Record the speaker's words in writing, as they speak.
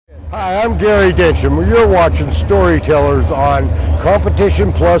Hi, I'm Gary Densham. You're watching Storytellers on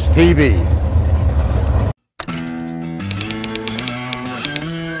Competition Plus TV.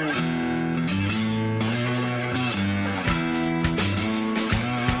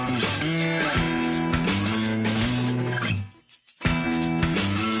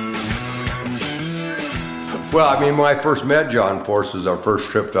 Well, I mean, when I first met John Force was our first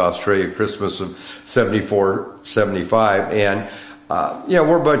trip to Australia, Christmas of 74, 75, and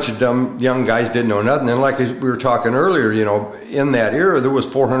we're a bunch of dumb young guys, didn't know nothing. And like we were talking earlier, in that era, there was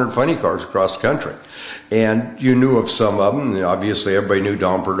 400 funny cars across the country. And you knew of some of them. Obviously, everybody knew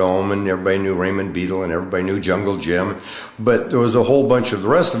Dom Perdome, and everybody knew Raymond Beadle, and everybody knew Jungle Jim. But there was a whole bunch of the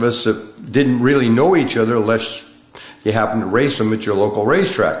rest of us that didn't really know each other unless you happened to race them at your local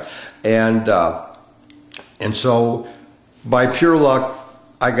racetrack. And so, by pure luck,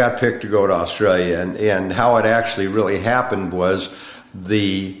 I got picked to go to Australia, and how it actually really happened was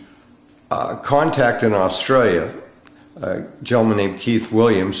the contact in Australia, a gentleman named Keith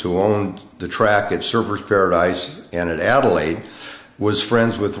Williams, who owned the track at Surfers Paradise and at Adelaide, was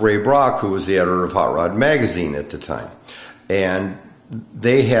friends with Ray Brock, who was the editor of Hot Rod Magazine at the time. And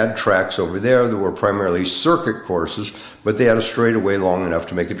they had tracks over there that were primarily circuit courses, but they had a straightaway long enough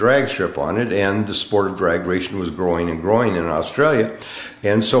to make a drag strip on it, and the sport of drag racing was growing and growing in Australia.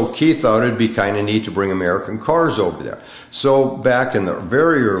 And so Keith thought it'd be kind of neat to bring American cars over there. So back in the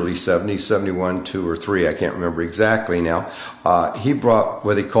very early 70s, 71, 2 or 3, I can't remember exactly now, he brought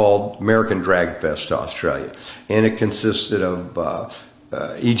what he called American Drag Fest to Australia. And it consisted of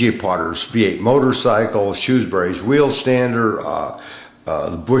E.J. Potter's V8 motorcycle, Shrewsbury's wheel stander,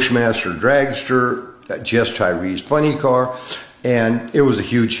 the Bushmaster dragster, Jess Tyree's funny car, and it was a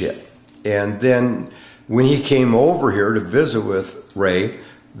huge hit. And then when he came over here to visit with Ray,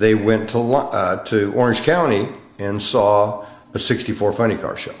 they went to Orange County and saw a 64 funny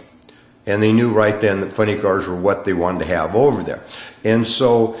car show. And they knew right then that funny cars were what they wanted to have over there. And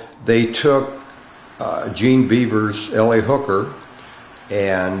so they took Gene Beaver's L.A. Hooker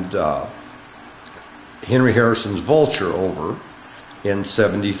and Henry Harrison's Vulture over in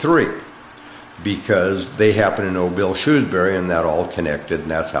 73 because they happened to know Bill Shrewsbury, and that all connected,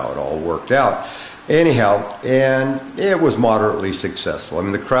 and that's how it all worked out. Anyhow, and it was moderately successful. I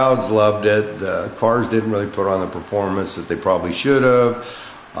mean, the crowds loved it. The cars didn't really put on the performance that they probably should have,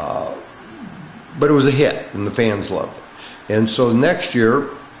 but it was a hit, and the fans loved it. And so next year,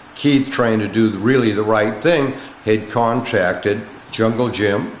 Keith, trying to do really the right thing, had contacted Jungle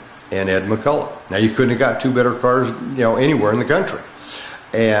Jim and Ed McCullough. Now, you couldn't have got two better cars, anywhere in the country,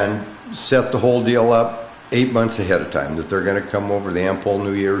 and set the whole deal up 8 months ahead of time that they're going to come over the Ampol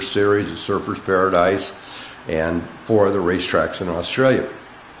New Year's Series at Surfers Paradise and 4 other racetracks in Australia.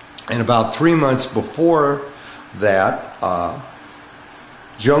 And about 3 months before that,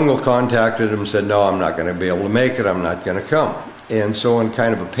 Jungle contacted him and said, "No, I'm not going to be able to make it. I'm not going to come." And so in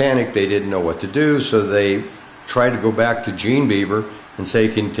kind of a panic, they didn't know what to do, so they tried to go back to Gene Beaver and say,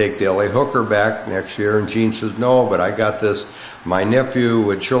 "Can you take the L.A. Hooker back next year?" And Gene says, "No, but I got this. My nephew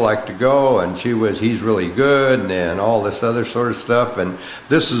would sure like to go, and he's really good," and all this other sort of stuff. And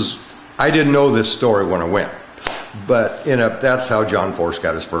I didn't know this story when I went, but that's how John Force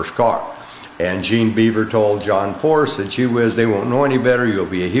got his first car. And Gene Beaver told John Force that, "Gee whiz, they won't know any better. You'll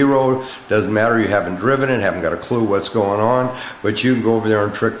be a hero. Doesn't matter, you haven't driven it, haven't got a clue what's going on, but you can go over there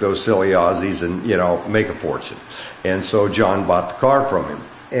and trick those silly Aussies and, make a fortune." And so John bought the car from him.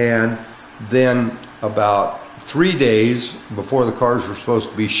 And then about 3 days before the cars were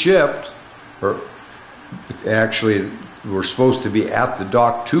supposed to be shipped, or actually were supposed to be at the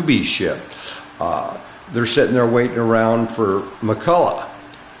dock to be shipped, they're sitting there waiting around for McCullough.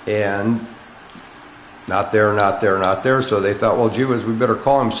 And not there. So they thought, well, gee whiz, we better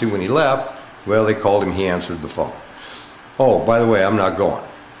call him, see when he left. Well, they called him, he answered the phone. "Oh, by the way, I'm not going."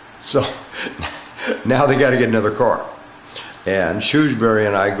 So now they got to get another car. And Shrewsbury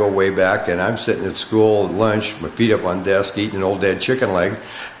and I go way back, and I'm sitting at school at lunch, my feet up on desk, eating an old dead chicken leg,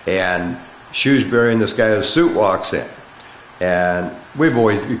 and Shrewsbury and this guy in a suit walks in. And we've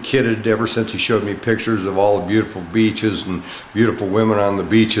always kidded ever since he showed me pictures of all the beautiful beaches and beautiful women on the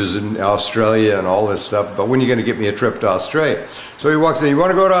beaches in Australia and all this stuff. But when are you going to get me a trip to Australia? So he walks in, "You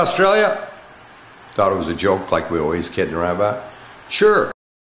want to go to Australia?" Thought it was a joke, like we always kidding around about. "Sure."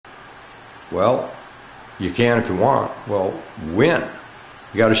 "Well, you can if you want." "Well, when?"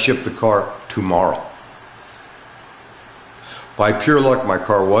 "You got to ship the car tomorrow." By pure luck, my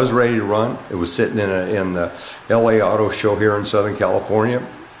car was ready to run. It was sitting in the LA Auto Show here in Southern California,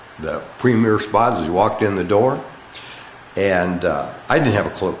 the premier spot as you walked in the door. And I didn't have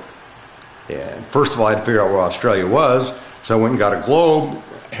a clue. And first of all, I had to figure out where Australia was, so I went and got a globe.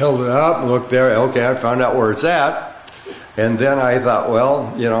 held it up and looked there. Okay, I found out where it's at. And then I thought,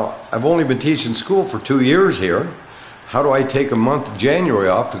 well, you know, I've only been teaching school for 2 years here. How do I take a month of January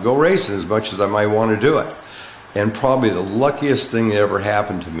off to go racing as much as I might want to do it? And probably the luckiest thing that ever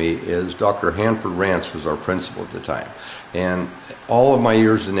happened to me is Dr. Hanford Rance was our principal at the time. And all of my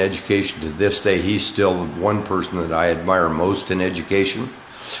years in education to this day, he's still the one person that I admire most in education.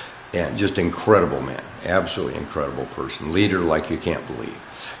 And just incredible man, absolutely incredible person, leader like you can't believe.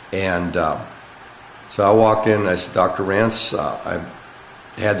 And so I walked in and I said, Dr. Rance, I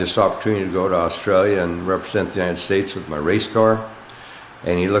had this opportunity to go to Australia and represent the United States with my race car.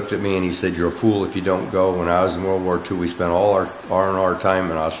 And he looked at me and he said, you're a fool if you don't go. When I was in World War II, we spent all our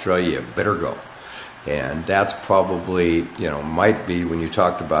time in Australia. You better go. And that's probably, you know, might be, when you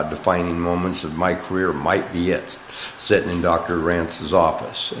talked about defining moments of my career, might be it, sitting in Dr. Rance's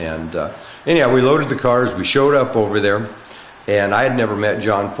office. And anyhow, we loaded the cars. We showed up over there. And I had never met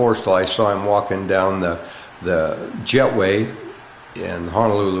John Force till I saw him walking down the jetway in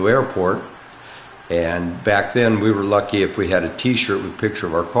Honolulu Airport. And back then we were lucky if we had a t-shirt with a picture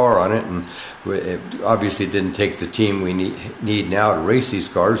of our car on it, and it obviously didn't take the team we need now to race these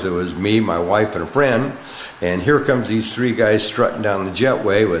cars. It was me, my wife, and a friend. And here comes these three guys strutting down the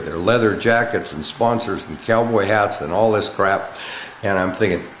jetway with their leather jackets and sponsors and cowboy hats and all this crap. And I'm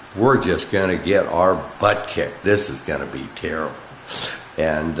thinking, we're just going to get our butt kicked. This is going to be terrible.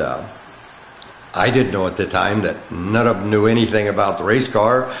 And I didn't know at the time that none of them knew anything about the race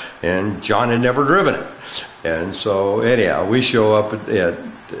car, and John had never driven it. And so anyhow, we show up at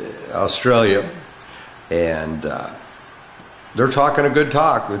Australia, and they're talking a good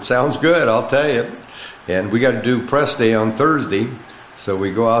talk. It sounds good, I'll tell you. And we got to do press day on Thursday, so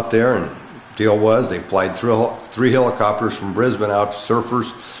we go out there, and the deal was they flied three helicopters from Brisbane out to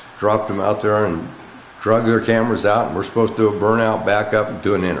surfers, dropped them out there, and drug their cameras out, and we're supposed to do a burnout, back up, and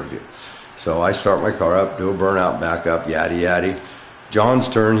do an interview. So I start my car up, do a burnout, back up, yaddy yaddy. John's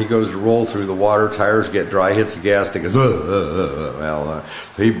turn, he goes to roll through the water, tires get dry, hits the gas, he goes, so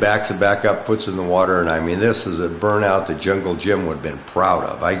he backs it back up, puts it in the water, and I mean, this is a burnout that Jungle Jim would have been proud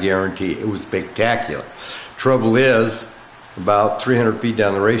of. I guarantee it was spectacular. Trouble is, about 300 feet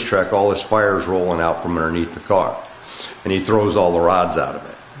down the racetrack, all this fire's rolling out from underneath the car, and he throws all the rods out of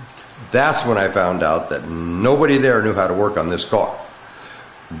it. That's when I found out that nobody there knew how to work on this car.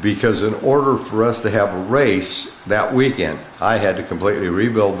 Because in order for us to have a race that weekend, I had to completely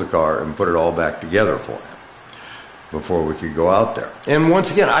rebuild the car and put it all back together for him before we could go out there. And once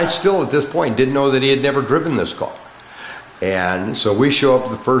again, I still at this point didn't know that he had never driven this car. And so we show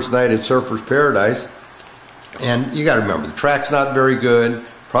up the first night at Surfers Paradise, and you got to remember, the track's not very good,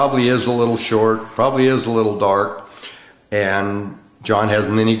 probably is a little short, probably is a little dark, and John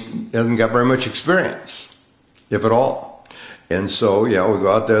hasn't got very much experience, if at all. And so, you know, we go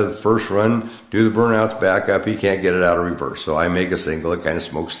out there the first run, do the burnouts, back up. He can't get it out of reverse. So I make a single. It kind of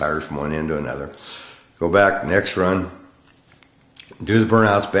smokes tires from one end to another. Go back, next run, do the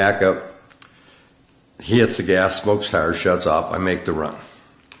burnouts, back up. He hits the gas, smokes tires, shuts off. I make the run.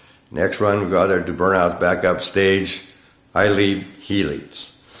 Next run, we go out there, do burnouts, back up, stage. I lead, he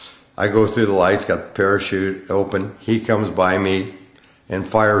leads. I go through the lights, got the parachute open. He comes by me, and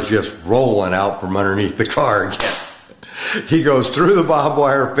fire's just rolling out from underneath the car again. He goes through the barbed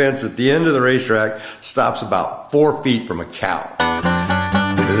wire fence at the end of the racetrack, stops about 4 feet from a cow.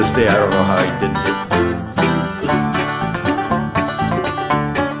 To this day, I don't know how he didn't hit